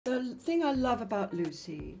the thing I love about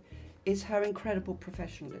Lucy is her incredible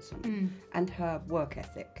professionalism and her work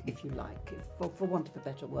ethic, if you like, for want of a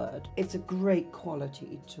better word. It's a great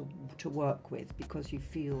quality to work with because you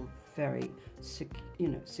feel very,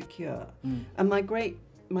 secure. And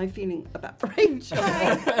my feeling about Rachel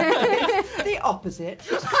is the opposite.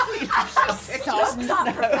 She's not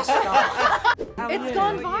professional. It's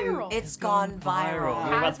gone viral. It's gone viral.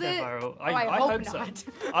 We're about Has to go it? viral. I hope so. not.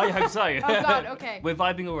 I hope so. Oh God, okay. We're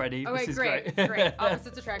vibing already. Okay, this is great. great.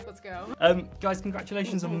 Opposites attract, let's go. Guys,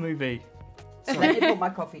 congratulations on the movie. Let me put my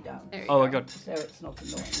coffee down There you Oh go. my God. so it's not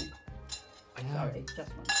annoying. I know. Sorry,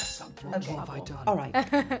 just one second. What have I done? All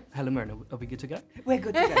right, Helen Mirren, are we good to go? we're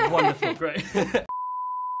good to go. Wonderful, great.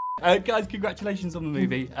 Guys, congratulations on the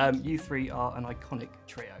movie. You three are an iconic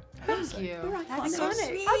trio. Thank you. That's so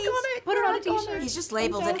sweet. Put it on a t-shirt. He's just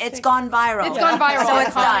labeled it. It's gone viral. It's gone viral. So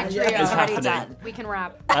it's done. Iconic trio. It's already happening. done. We can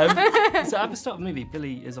rap. So at the start of the movie,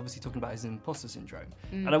 Billy is obviously talking about his imposter syndrome.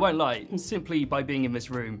 And I won't lie, simply by being in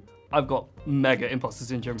this room, I've got mega imposter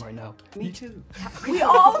syndrome right now. Me too. We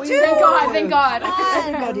all do. Thank God.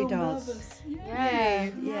 Everybody does.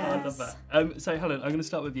 Yay. I love that. So Helen, I'm going to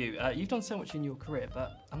start with you. You've done so much in your career,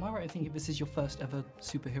 but am I right in thinking this is your first ever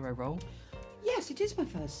superhero role? Yes, it is my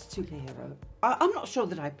first superhero. I'm not sure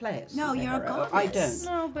that I play a superhero. No, you're a goddess. I don't.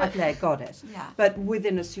 No, but- I play a goddess. Yeah. But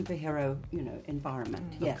within a superhero,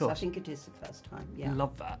 environment. Yes, I course. think it is the first time. Yeah.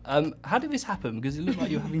 Love that. How did this happen? Because it looked like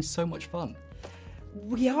you were having so much fun.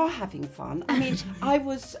 We are having fun. I mean, I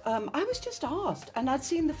was just asked, and I'd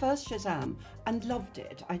seen the first Shazam and loved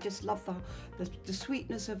it. I just love the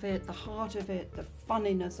sweetness of it, the heart of it, the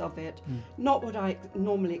funniness of it. Not what I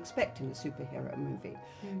normally expect in a superhero movie.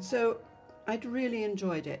 So I'd really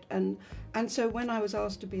enjoyed it, and so when I was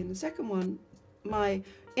asked to be in the second one, my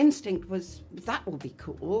instinct was that will be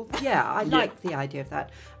cool. Yeah, I liked the idea of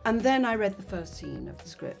that. And then I read the first scene of the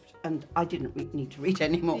script, and I didn't need to read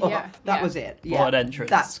any more. That was it. Yeah. What an entrance.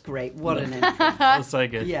 That's great. What an entrance. That's so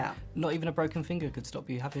good. Yeah. Not even a broken finger could stop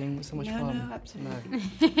you having so much fun. No,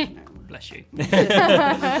 absolutely. No. Bless you. The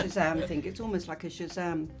Shazam thing. It's almost like a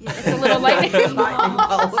Shazam. Yeah, It's a little lightning. lightning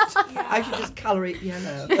bolt. I should just colour it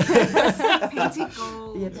yellow. Paint it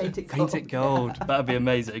gold. Yeah, paint it gold. Paint it gold. That'd be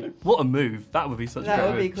amazing. What a move. That would be such a That great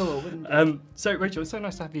would be move. cool, wouldn't it? So Rachel, it's so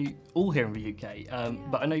nice to have you all here in the UK.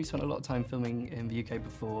 But I know you spent a lot of time filming in the UK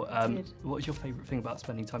before. did. What was your favourite thing about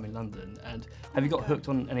spending time in London? And have you got hooked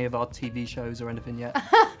on any of our TV shows or anything yet?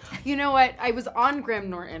 You know what? I was on Graham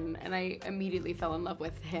Norton, and I immediately fell in love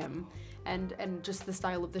with him and just the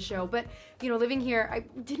style of the show. But, living here, I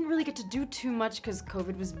didn't really get to do too much because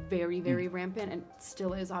COVID was very, very rampant, and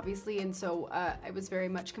still is, obviously. And so I was very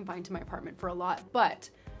much confined to my apartment for a lot. But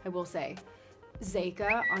I will say,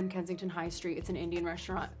 Zeka on Kensington High Street. It's an Indian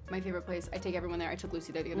restaurant. My favorite place. I take everyone there. I took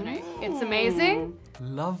Lucy there the other night. It's amazing.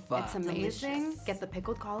 Love that. It's amazing. Delicious. Get the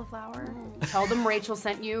pickled cauliflower. Tell them Rachel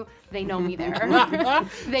sent you. They know me there.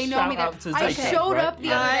 They know Shout me there. out to I Zeka, showed right? up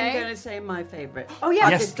the other I'm day. going to say my favourite. Oh, yeah.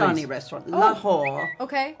 Yes, Pakistani please. restaurant, Lahore,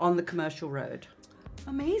 Okay. on the Commercial Road.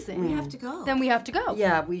 Amazing. We have to go. Then we have to go.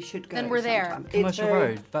 Yeah, we should go. Then we're there. sometime. It's Commercial very-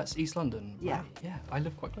 Road. That's East London. Yeah. Right. Yeah, I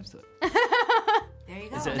live quite close to it. There you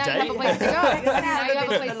go. Is it a Now you date? have a place to go. Now you have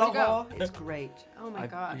a place to go. Lahore, it's great. Oh my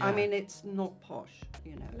God. Yeah. I mean, it's not posh,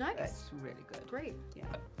 Nice. It's really good. Great.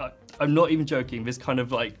 Yeah. I'm not even joking. This kind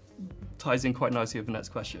of ties in quite nicely with the next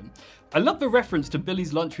question. I love the reference to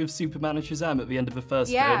Billy's lunch with Superman and Shazam at the end of the first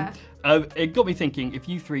Yeah. film. It got me thinking, if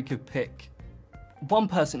you three could pick one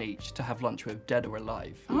person each to have lunch with, dead or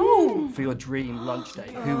alive, for your dream lunch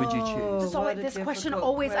date, who would you choose? That's always, What a this question difficult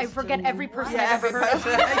always, I forget question. every person Yeah, I've ever heard of.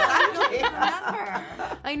 Remember.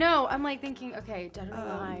 I know. I'm like thinking, okay, dead or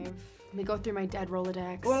alive. Let me go through my dead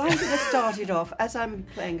Rolodex. Well, I'm going to start it off, as I'm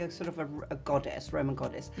playing a sort of a goddess, Roman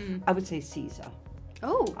goddess, I would say Caesar.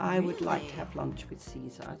 Oh, I would like to have lunch with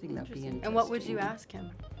Caesar. I think that would be interesting. and what would you ask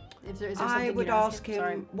him? Is there something I would you'd ask him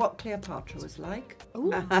Sorry. what Cleopatra was like.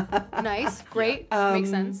 Ooh, nice, great, makes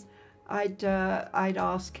sense. I'd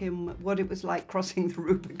ask him what it was like crossing the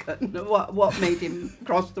Rubicon. What made him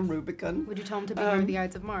cross the Rubicon? Would you tell him to beware the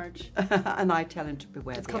Ides of March? And I tell him to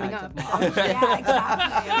beware It's the coming Ides up. of March. Yeah,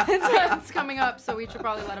 exactly. It's coming up, so we should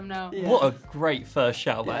probably let him know. Yeah. What a great first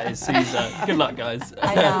shout that is, Caesar. Good luck, guys.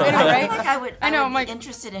 I know. I know, I right? feel like I would. I know, I I'm would like- be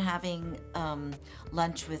interested in having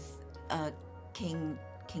lunch with King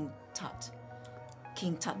Tut.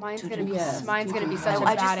 King Tut. Mine's Tutu. gonna be Yes. mine's gonna be such a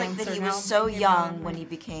I bad just think answer that he now. was so Thinking young about when it. he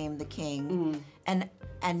became the king, and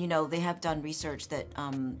they have done research that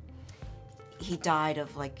he died of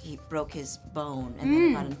he broke his bone and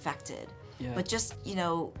then got infected. Yeah. But just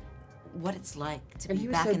what it's like to And be he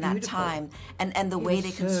was back so in that beautiful. time, and the He way was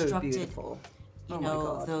they so constructed beautiful. you Oh my know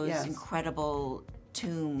God, those yes. incredible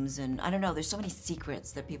tombs, and I don't know. There's so many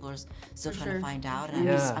secrets that people are still trying to find out, and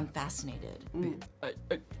I'm fascinated.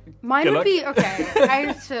 Mine Good would luck. be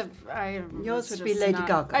okay. Yours would just be Lady not-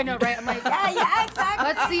 Gaga. I know, right? I'm like, Yeah, exactly.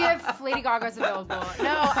 let's see if Lady Gaga's available.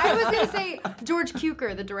 No, I was gonna say George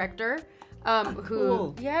Cukor, the director. Who?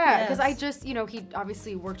 Cool. Yeah, because I Yes. just, he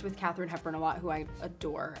obviously worked with Katharine Hepburn a lot, who I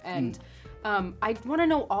adore, and I want to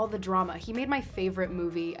know all the drama. He made my favorite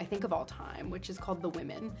movie, I think, of all time, which is called The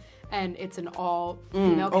Women, and it's an all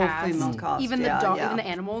female all cast. female cast, Even yeah, the yeah. even the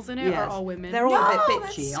animals in it are Yes. all women. They're all a No, bit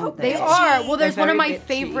that's bitchy, so aren't they? They are. Well, there's They're one of very my bitchy.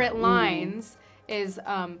 favorite lines is,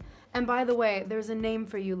 and by the way, there's a name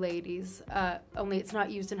for you ladies, only it's not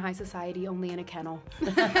used in high society, only in a kennel.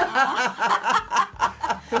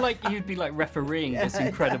 I feel like you'd be like refereeing this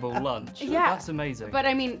incredible lunch. Yeah. That's amazing. But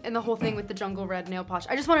I mean, and the whole thing with the jungle red nail polish,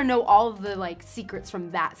 I just want to know all of the like secrets from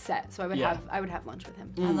that set. So I would have lunch with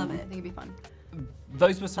him. I love I it. think it'd be fun.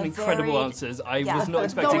 Those were some A incredible very- answers. I yeah. was not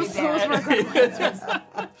expecting. Those were great answers.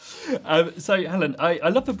 So, Helen, I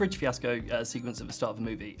love the bridge fiasco sequence at the start of the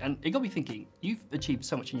movie, and it got me thinking, you've achieved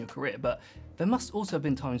so much in your career, but there must also have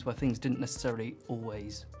been times where things didn't necessarily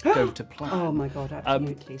always go to plan. Oh my God,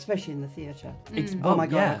 absolutely, especially in the theatre. It's- Oh my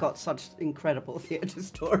God, yeah. I've got such incredible theatre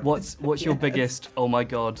stories. What's your biggest, oh my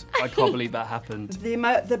God, I can't believe that happened?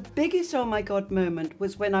 The biggest oh my God moment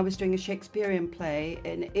was when I was doing a Shakespearean play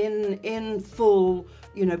in full,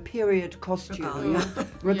 period costume,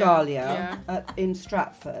 regalia in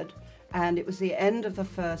Stratford, and it was the end of the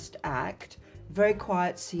first act. Very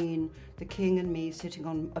quiet scene, the king and me sitting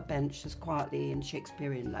on a bench just quietly in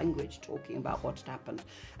Shakespearean language talking about what had happened.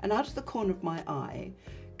 And out of the corner of my eye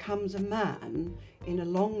comes a man in a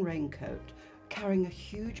long raincoat carrying a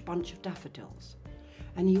huge bunch of daffodils.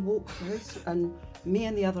 And he walks and me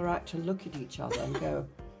and the other actor look at each other and go,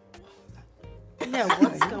 Yeah,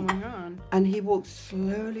 what's going on? and he walks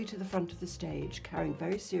slowly to the front of the stage, carrying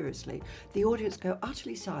very seriously. The audience go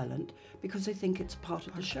utterly silent because they think it's part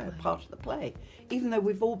of the show, part of the play, even though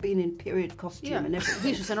we've all been in period costume Yeah, and everything.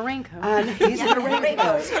 he's just in a raincoat. And he's in a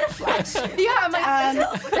raincoat. Yeah, I'm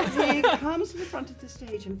like, And he comes to the front of the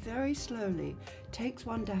stage and very slowly takes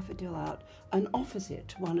one daffodil out and offers it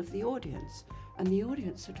to one of the audience. And the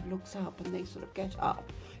audience sort of looks up and they sort of get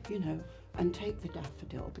up, and take the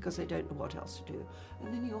daffodil because they don't know what else to do.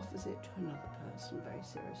 And then he offers it to another person very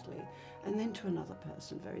seriously, and then to another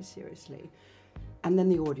person very seriously. And then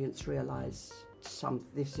the audience realise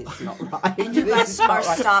this is not right. And you This guys is not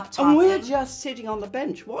right. stopped talking. And we're just sitting on the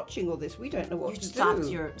bench watching all this. We don't know what You to stopped do.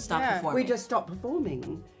 Yeah. performing. We just stopped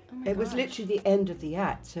performing. It was gosh. literally the end of the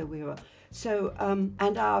act, so we were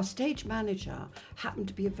and our stage manager happened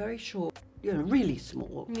to be a very short, really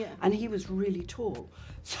small, and he was really tall.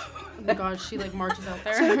 So, oh my gosh, she like marches out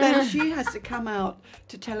there. so then she has to come out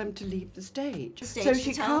to tell him to leave the stage. Stage So to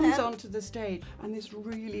she tell comes him? onto the stage, and this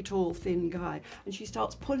really tall, thin guy, and she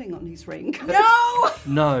starts pulling on his raincoat. No!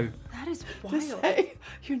 No. That is To wild. say,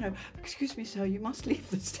 excuse me, sir, you must leave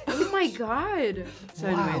the stage. Oh my god. So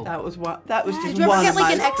anyway, that was just Did you ever one get of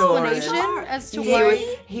like my an stories. explanation as to He why? was,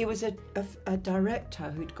 he was a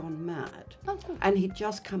director who'd gone mad, Oh, cool. and he'd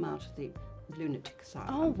just come out of the lunatic asylum.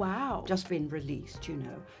 Oh wow. Just been released,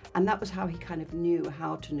 and that was how he kind of knew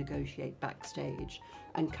how to negotiate backstage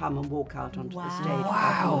and come and walk out onto the stage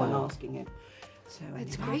without no one asking him. So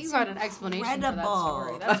It's anyway. great you got an explanation for that incredible.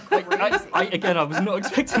 story. That's crazy. I was not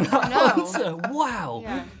expecting that No. answer. Wow.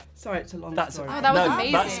 Yeah. Sorry, it's a long That's story. Oh, that was no,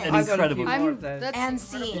 amazing. That's an I've got a incredible. few more of those. That's And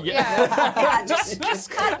incredible. scene. Yeah. Yeah,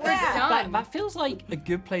 just cut that. Done. That feels like a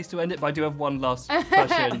good place to end it, but I do have one last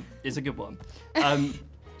question. It's a good one.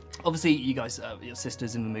 Obviously, you guys are your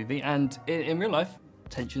sisters in the movie, and in real life,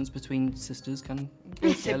 tensions between sisters can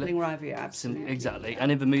Sibling rivalry, absolutely. exactly.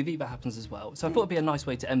 And in the movie, that happens as well. So I thought it'd be a nice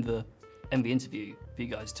way to end the interview for you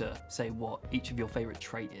guys to say what each of your favourite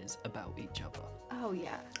trait is about each other. Oh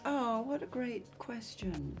yeah. Oh, what a great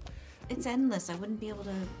question. It's endless. I wouldn't be able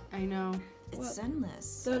to. I know. It's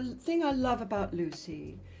endless. The thing I love about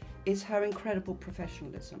Lucy is her incredible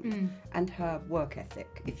professionalism and her work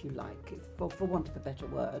ethic, if you like, for want of a better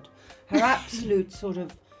word. Her absolute sort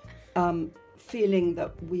of feeling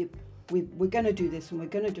that we're going to do this and we're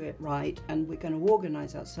going to do it right and we're going to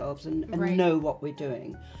organise ourselves and Right. know what we're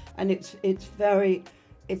doing. And it's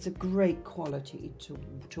a great quality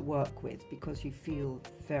to work with because you feel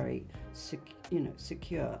very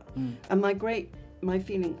secure. And my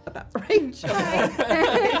feeling about Rachel is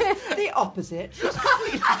the opposite. She's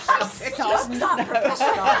completely Not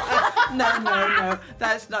professional. no.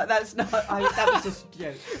 That's not. That was just a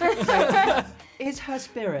joke. So, is her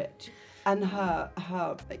spirit and her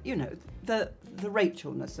the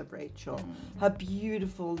Rachelness of Rachel, her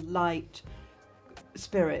beautiful light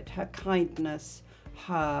spirit, her kindness,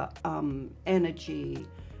 her energy,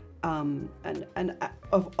 and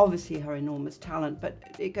obviously her enormous talent, but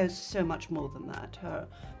it goes so much more than that.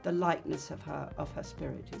 The lightness of her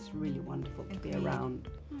spirit is really wonderful to be around.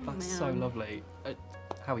 That's so lovely.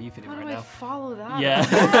 How are you feeling How right do I now? follow that? Yeah.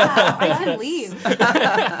 I can leave.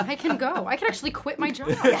 I can go. I can actually quit my job.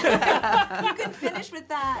 You can finish with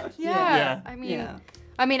that. Yeah. Yeah.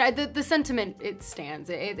 I mean, the sentiment, it stands.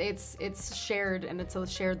 It's shared, and it's a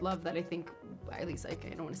shared love that I think, at least I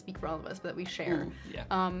don't want to speak for all of us, but that we share. Yeah.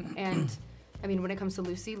 And I mean, when it comes to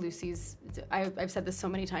Lucy's, I've said this so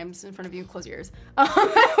many times in front of you. Close your ears.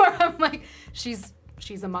 Where I'm like, she's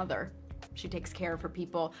a mother. She takes care of her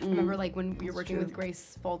people. Remember, like when we were working with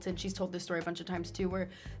Grace Fulton, she's told this story a bunch of times too, where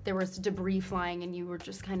there was debris flying, and you were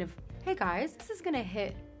just kind of, hey guys, this is gonna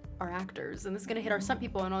hit our actors, and this is gonna hit our stunt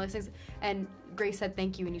people, and all these things. And Grace said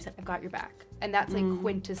thank you, and you said, I've got your back. And that's like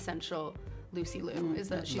quintessential Lucy Liu, is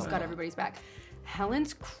that she's got everybody's back.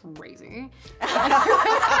 Helen's crazy. I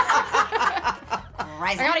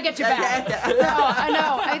gotta get you back. No, I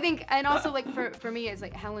know. I think, and also like for me, it's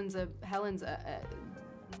like Helen's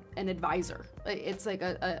an advisor. It's like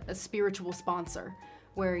a spiritual sponsor,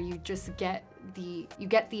 where you just get the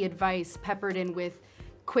advice peppered in with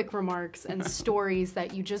quick remarks and stories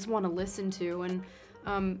that you just want to listen to.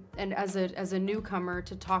 And as a newcomer,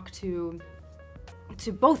 to talk to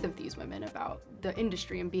both of these women about the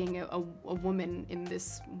industry and being a woman in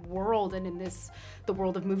this world and in the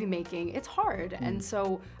world of movie making, it's hard. And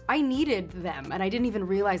so I needed them, and I didn't even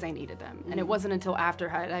realize I needed them. And it wasn't until after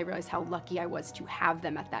I realized how lucky I was to have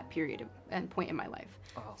them at that period and point in my life.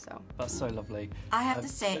 Oh, So that's so lovely. I have to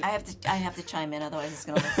say, I have to chime in, otherwise it's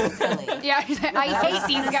gonna look silly. yeah, I hate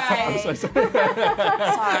these guys. I'm so sorry.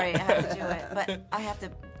 Sorry, I have to do it, but I have to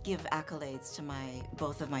give accolades to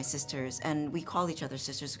both of my sisters, and we call each other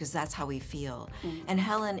sisters because that's how we feel. And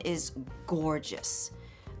Helen is gorgeous.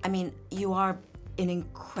 I mean, you are an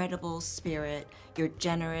incredible spirit. You're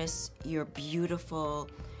generous. You're beautiful.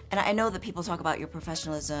 And I know that people talk about your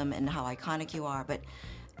professionalism and how iconic you are, but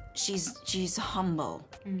she's humble,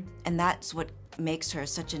 and that's what makes her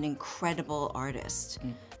such an incredible artist.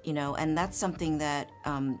 You know, and that's something that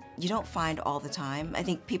you don't find all the time. I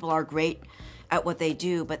think people are great at what they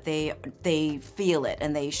do, but they feel it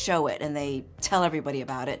and they show it and they tell everybody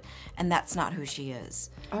about it, and that's not who she is.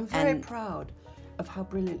 I'm very proud of how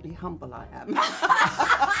brilliantly humble I am.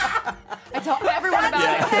 I tell everyone about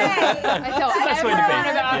it. I tell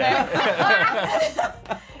everyone about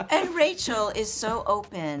it. And Rachel is so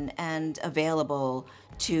open and available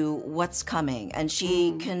to what's coming, and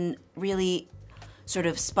she can really sort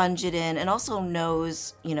of sponge it in, and also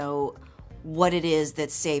knows, you know, what it is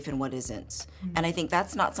that's safe and what isn't. And I think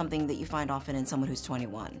that's not something that you find often in someone who's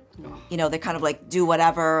 21. You know, they kind of like do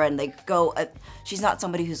whatever and they go, she's not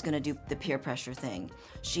somebody who's gonna do the peer pressure thing.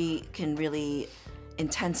 She can really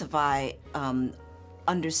intensify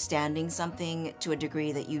understanding something to a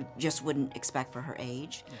degree that you just wouldn't expect for her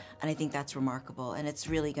age. And I think that's remarkable, and it's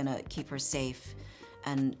really gonna keep her safe.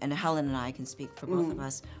 And Helen and I can speak for both of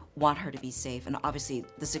us, want her to be safe, and obviously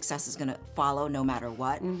the success is going to follow no matter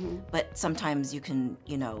what, but sometimes you can,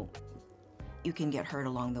 you know, you can get hurt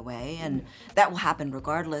along the way, and that will happen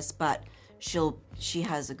regardless, but she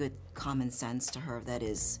has a good common sense to her that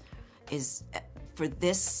is for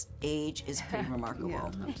this age is pretty remarkable.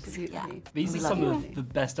 Yeah, absolutely. Yeah. These We are love some you. of the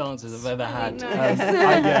best answers I've ever had.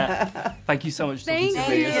 Nice. Thank you so much for talking Thank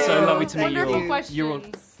to me. you. It's so lovely to meet you Wonderful all. questions. You're all,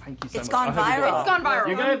 thank you so It's much. gone I hope you viral. go- It's gone viral.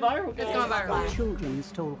 You're going viral. It's gone viral. Children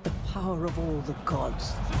is told the power of all the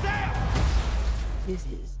gods. Shazam! This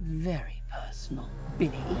is very personal,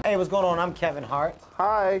 Billy. Hey, what's going on? I'm Kevin Hart.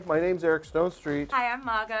 Hi, my name's Eric Stonestreet. Hi, I'm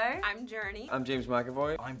Margot. I'm Journey. I'm James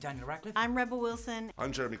McAvoy. I'm Daniel Radcliffe. I'm Rebel Wilson.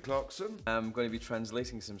 I'm Jeremy Clarkson. I'm going to be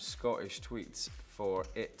translating some Scottish tweets for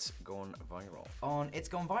It's Gone Viral. On It's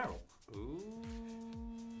Gone Viral. Ooh,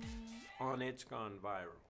 on It's Gone Viral.